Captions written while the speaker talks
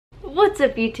What's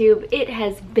up, YouTube? It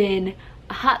has been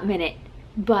a hot minute,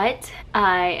 but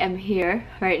I am here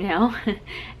right now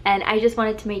and I just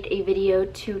wanted to make a video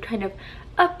to kind of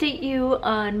update you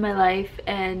on my life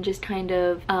and just kind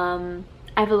of I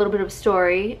have a little bit of a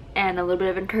story and a little bit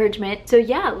of encouragement. So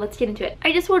yeah, let's get into it.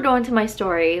 I just will go into my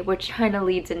story, which kind of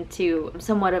leads into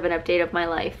somewhat of an update of my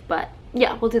life, but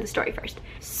yeah, we'll do the story first.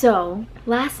 So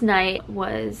last night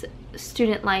was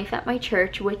student life at my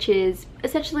church, which is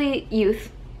essentially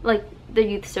youth, like the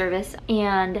youth service,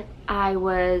 and I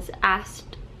was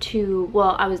asked to,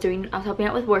 well, I was helping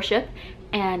out with worship,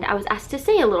 and I was asked to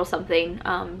say a little something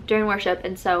during worship,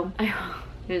 and so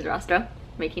here's Rostra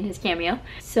making his cameo.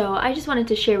 So I just wanted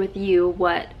to share with you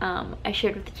what I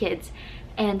shared with the kids.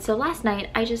 And so last night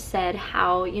I just said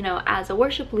how, you know, as a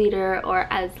worship leader or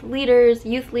as leaders,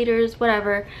 youth leaders,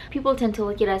 whatever, people tend to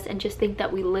look at us and just think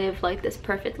that we live like this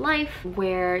perfect life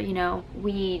where, you know,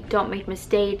 we don't make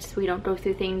mistakes, we don't go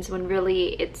through things, when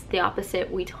really it's the opposite.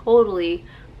 We totally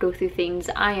go through things.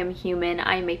 I am human,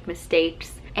 I make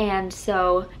mistakes. And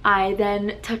so I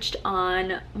then touched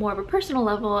on more of a personal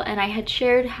level, and I had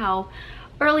shared how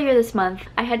earlier this month,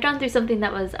 I had gone through something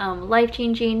that was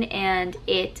life-changing, and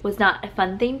it was not a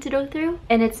fun thing to go through.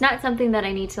 And it's not something that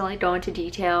I need to like go into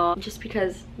detail just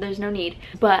because there's no need.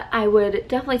 But I would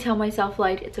definitely tell myself,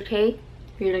 like, it's okay,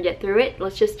 you're gonna get through it.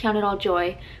 Let's just count it all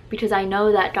joy, because I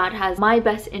know that God has my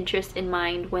best interest in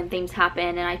mind when things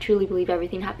happen, and I truly believe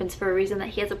everything happens for a reason, that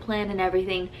He has a plan and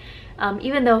everything.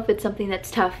 Even though if it's something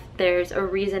that's tough, there's a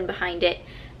reason behind it.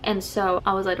 And so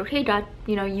I was like, okay, God,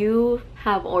 you know, you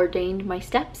have ordained my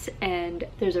steps and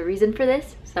there's a reason for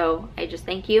this, so I just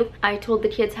thank you. I told the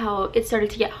kids how it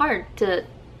started to get hard to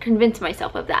convince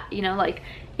myself of that, you know, like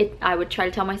I would try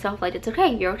to tell myself, like, it's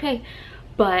okay, you're okay.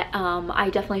 But I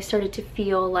definitely started to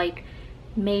feel like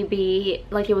maybe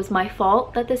like it was my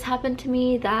fault that this happened to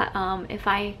me, that if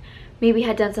I maybe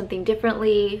had done something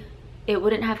differently, it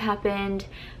wouldn't have happened.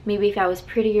 Maybe if I was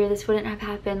prettier, this wouldn't have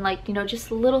happened. Like, you know,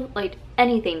 just little, like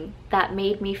anything that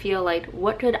made me feel like,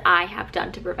 what could I have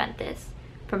done to prevent this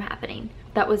from happening?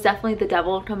 That was definitely the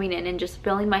devil coming in and just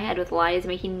filling my head with lies,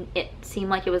 making it seem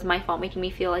like it was my fault, making me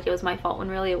feel like it was my fault when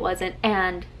really it wasn't.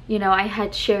 And, you know, I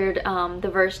had shared the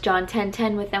verse John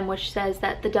 10:10 with them, which says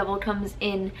that the devil comes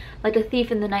in like a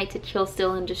thief in the night to kill,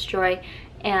 steal, and destroy.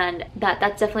 And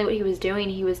that's definitely what he was doing.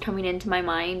 He was coming into my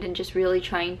mind and just really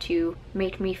trying to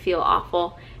make me feel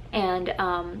awful. And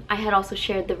I had also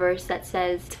shared the verse that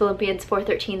says, Philippians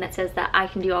 4:13, that says that I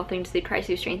can do all things through Christ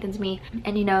who strengthens me.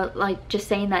 And, you know, like just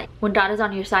saying that when God is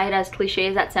on your side, as cliche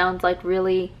as that sounds, like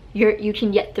really you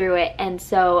can get through it. And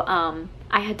so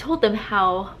I had told them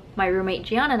how my roommate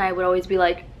Gianna and I would always be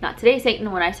like, not today,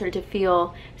 Satan, when I started to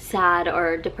feel sad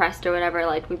or depressed or whatever.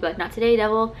 Like, we'd be like, not today,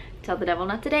 devil, tell the devil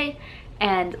not today.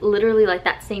 And literally, like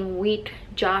that same week,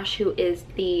 Josh, who is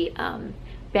the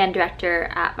band director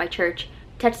at my church,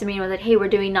 texted me and was like, hey, we're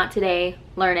doing Not Today,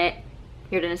 learn it,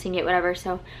 you're gonna sing it, whatever.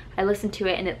 So I listened to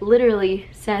it, and it literally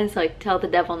says, like, tell the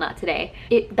devil not today.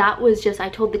 That was just, I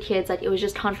told the kids, like, it was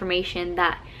just confirmation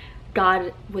that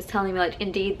God was telling me, like,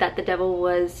 indeed, that the devil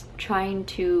was trying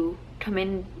to come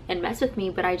in and mess with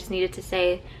me, but I just needed to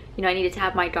say, you know, I needed to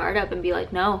have my guard up and be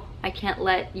like, no, I can't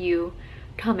let you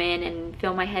come in and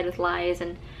fill my head with lies.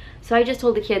 And so I just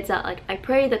told the kids that, like, I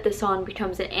pray that this song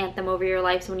becomes an anthem over your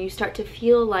life. So when you start to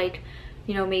feel like,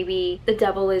 you know, maybe the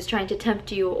devil is trying to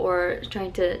tempt you or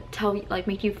trying to tell you, like,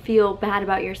 make you feel bad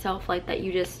about yourself, like that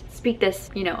you just speak this,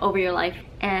 you know, over your life.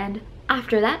 And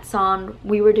after that song,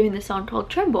 we were doing this song called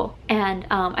Tremble, and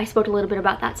I spoke a little bit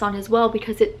about that song as well,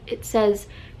 because it says,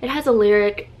 it has a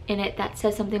lyric in it that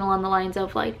says something along the lines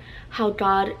of, like, how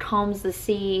God calms the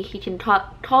sea. He can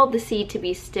call the sea to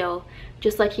be still,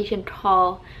 just like he can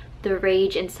call the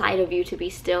rage inside of you to be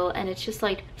still. And it's just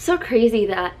like so crazy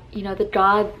that, you know,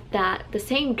 the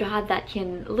same God that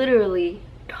can literally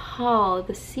call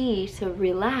the sea to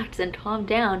relax and calm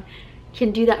down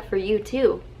can do that for you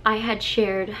too. I had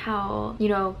shared how, you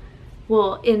know,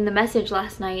 well, in the message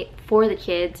last night for the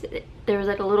kids, there was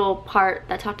like a little part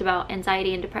that talked about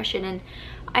anxiety and depression, and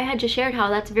I had just shared how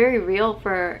that's very real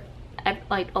for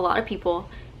like a lot of people.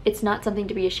 It's not something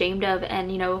to be ashamed of,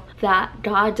 and, you know, that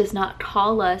God does not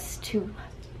call us to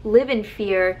live in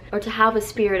fear or to have a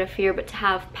spirit of fear, but to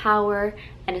have power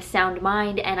and a sound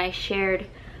mind. And I shared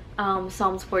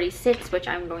Psalms 46, which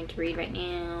I'm going to read right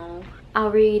now.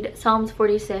 I'll read Psalms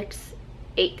 46,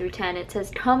 8 through 10. It says,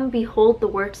 come, behold the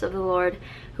works of the Lord,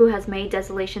 who has made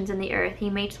desolations in the earth. He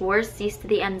makes wars cease to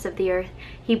the ends of the earth.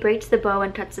 He breaks the bow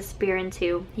and cuts the spear in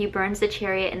two. He burns the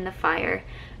chariot in the fire.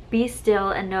 Be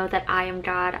still and know that I am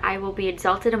God. I will be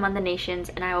exalted among the nations,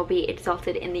 and I will be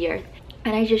exalted in the earth.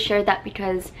 And I just shared that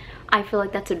because I feel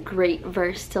like that's a great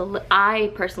verse to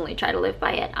I personally try to live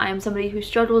by it. I am somebody who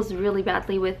struggles really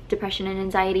badly with depression and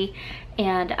anxiety,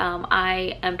 and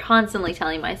I am constantly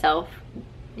telling myself,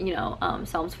 you know,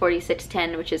 Psalms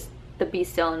 46:10, which is the be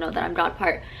still and know that I'm God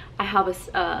part. I have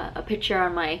a picture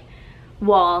on my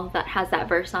wall that has that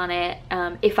verse on it.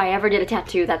 If I ever did a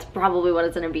tattoo, that's probably what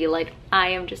it's gonna be. Like, I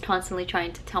am just constantly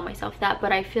trying to tell myself that,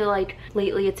 but I feel like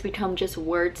lately it's become just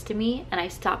words to me and I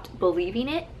stopped believing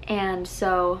it. And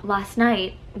so last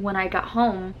night when I got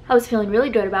home, I was feeling really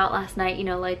good about last night. You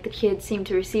know, like the kids seemed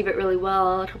to receive it really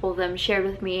well. A couple of them shared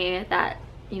with me that,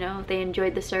 you know, they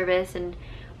enjoyed the service and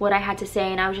what I had to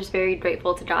say, and I was just very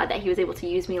grateful to God that he was able to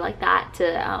use me like that,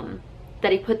 to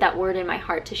that he put that word in my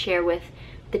heart to share with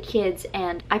the kids.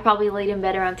 And I probably laid in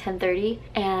bed around 10:30,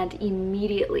 and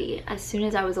immediately as soon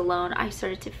as I was alone, I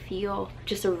started to feel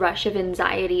just a rush of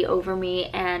anxiety over me.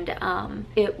 And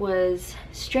it was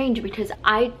strange because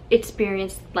I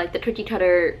experienced like the cookie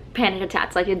cutter panic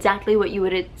attacks, like exactly what you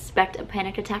would expect a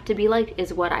panic attack to be like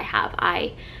is what I have.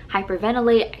 I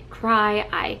hyperventilate, I cry,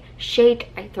 I shake,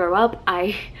 I throw up,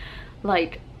 I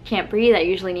like can't breathe. I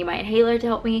usually need my inhaler to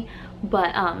help me.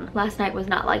 But last night was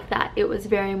not like that. It was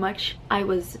very much, it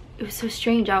was so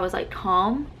strange. I was like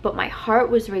calm, but my heart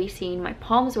was racing, my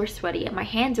palms were sweaty, and my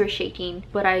hands were shaking,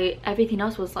 but everything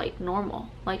else was like normal.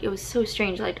 Like, it was so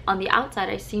strange. Like, on the outside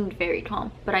I seemed very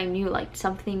calm, but I knew like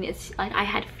something is, like, I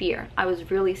had fear. I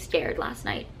was really scared last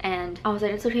night, and I was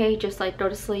like, it's okay, just like go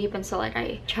to sleep. And so like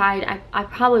I tried, I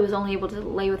probably was only able to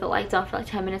lay with the lights off for like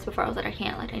 10 minutes before I was like, I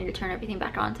can't, like I need to turn everything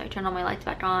back on. So I turned all my lights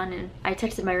back on, and I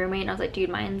texted my roommate and I was like, dude,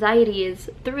 my anxiety is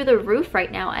through the roof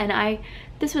right now. And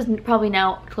this was probably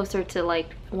now closer to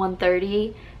like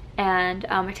 1:30, and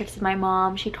I texted my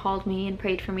mom. She called me and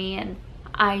prayed for me, and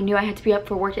I knew I had to be up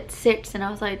for work at 6, and I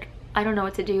was like, I don't know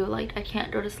what to do. Like, I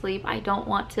can't go to sleep. I don't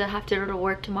want to have to go to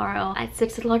work tomorrow at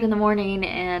 6 o'clock in the morning.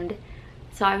 And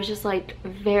so I was just like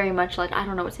very much like, I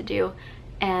don't know what to do.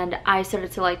 And I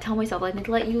started to like tell myself, like,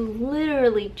 Nicolette, you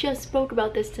literally just spoke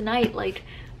about this tonight, like,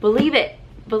 believe it.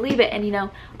 Believe it. And you know,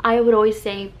 I would always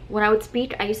say, when I would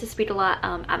speak, I used to speak a lot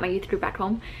at my youth group back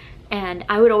home, and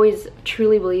I would always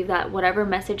truly believe that whatever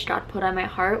message God put on my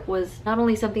heart was not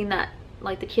only something that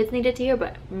like the kids needed to hear,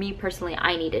 but me personally,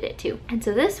 I needed it too. And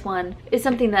so this one is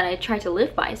something that I try to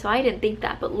live by. So I didn't think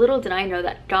that, but little did I know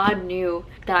that God knew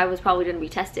that I was probably going to be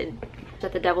tested,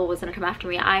 that the devil was going to come after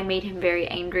me. I made him very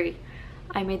angry.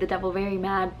 I made the devil very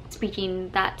mad, speaking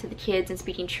that to the kids and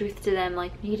speaking truth to them.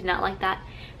 Like, he did not like that.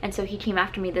 And so he came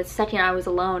after me. The second I was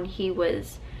alone, he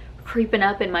was creeping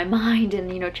up in my mind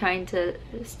and, you know, trying to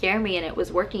scare me, and it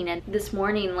was working. And this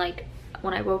morning, like,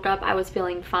 when I woke up, I was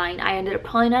feeling fine. I ended up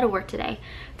calling out of work today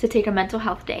to take a mental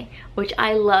health day, which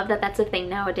I love that that's a thing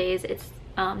nowadays. It's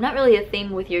not really a thing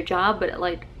with your job, but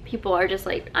like, people are just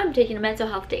like, I'm taking a mental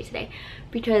health day today,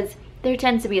 because there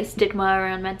tends to be a stigma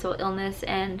around mental illness,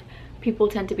 and people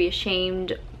tend to be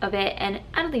ashamed of it. And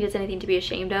I don't think it's anything to be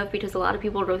ashamed of, because a lot of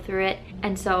people go through it.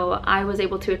 And so I was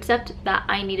able to accept that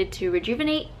I needed to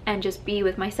rejuvenate and just be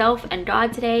with myself and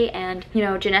God today. And you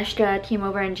know, Janeshka came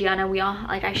over, and Gianna, we all,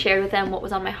 like, I shared with them what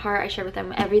was on my heart. I shared with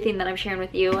them everything that I'm sharing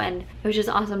with you, and it was just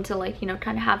awesome to, like, you know,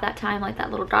 kind of have that time, like that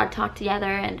little God talk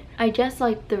together. And I just,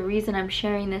 like, the reason I'm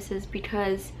sharing this is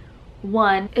because,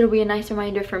 one, it'll be a nice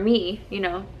reminder for me, you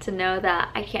know, to know that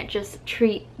I can't just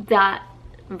treat that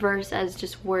verse as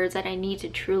just words, that I need to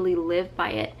truly live by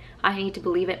it. I need to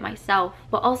believe it myself.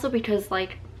 But also because,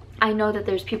 like, I know that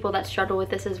there's people that struggle with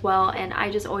this as well, and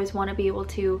I just always want to be able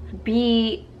to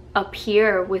be up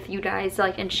here with you guys,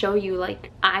 like, and show you, like,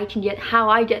 I can get how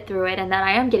I get through it, and that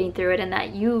I am getting through it, and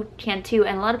that you can too.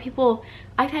 And a lot of people,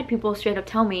 I've had people straight up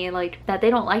tell me, like, that they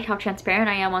don't like how transparent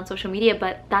I am on social media,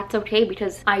 but that's okay,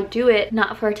 because I do it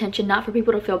not for attention, not for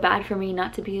people to feel bad for me,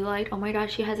 not to be like, oh my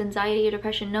gosh, she has anxiety or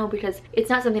depression. No, because it's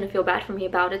not something to feel bad for me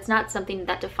about. It's not something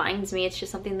that defines me. It's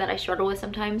just something that I struggle with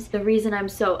sometimes. The reason I'm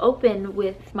so open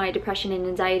with my depression and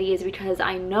anxiety is because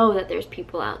I know that there's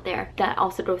people out there that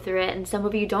also go through it, and some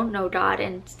of you don't know God,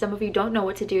 and some of you don't know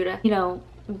what to do to, you know,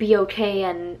 be okay.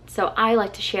 And so I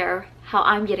like to share how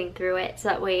I'm getting through it, so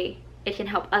that way it can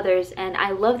help others. And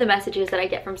I love the messages that I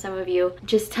get from some of you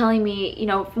just telling me, you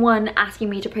know, one, asking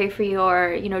me to pray for you,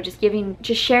 or, you know, just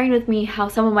sharing with me how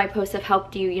some of my posts have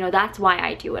helped you. You know, that's why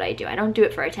I do what I do. I don't do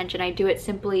it for attention. I do it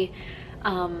simply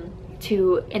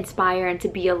to inspire and to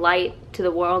be a light to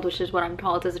the world, which is what I'm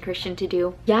called as a Christian to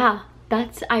do. Yeah,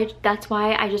 that's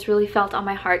why I just really felt on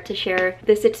my heart to share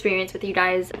this experience with you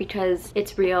guys, because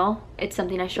it's real. It's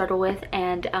something I struggle with,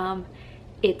 and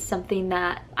it's something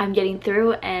that I'm getting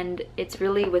through, and it's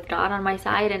really with God on my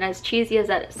side. And as cheesy as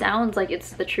that sounds, like,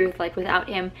 it's the truth. Like, without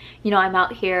him, you know, I'm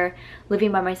out here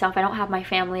living by myself. I don't have my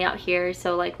family out here,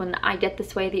 so like when I get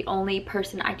this way, the only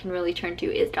person I can really turn to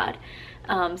is Dad.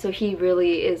 So he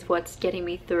really is what's getting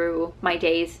me through my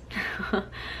days.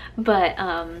 But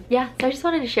yeah, so I just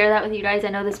wanted to share that with you guys. I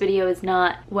know this video is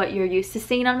not what you're used to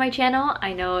seeing on my channel.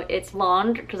 I know it's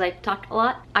long because I talked a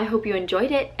lot. I hope you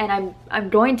enjoyed it, and I'm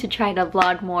going to try to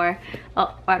vlog more.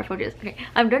 Oh, water focus. Okay,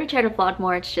 I'm going to try to vlog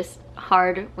more. It's just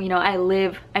hard, you know. I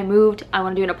moved. I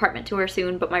want to do an apartment tour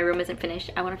soon, but my room isn't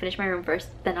finished. I want to finish my room first,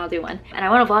 then I'll do one. And I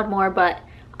want to vlog more, but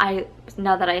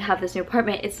now that I have this new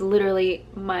apartment, it's literally,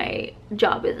 my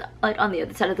job is like on the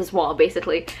other side of this wall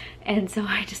basically, and so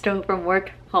I just go from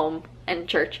work, home, and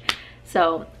church.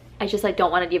 So I just like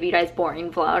don't want to give you guys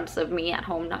boring vlogs of me at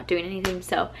home not doing anything.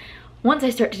 So once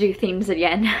I start to do things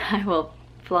again, I will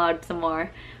vlog some more.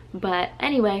 But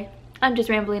anyway, I'm just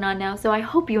rambling on now, so I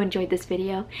hope you enjoyed this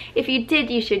video. If you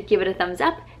did, you should give it a thumbs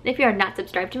up, and if you are not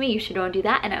subscribed to me, you should go and do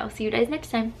that, and I will see you guys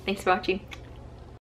next time. Thanks for watching.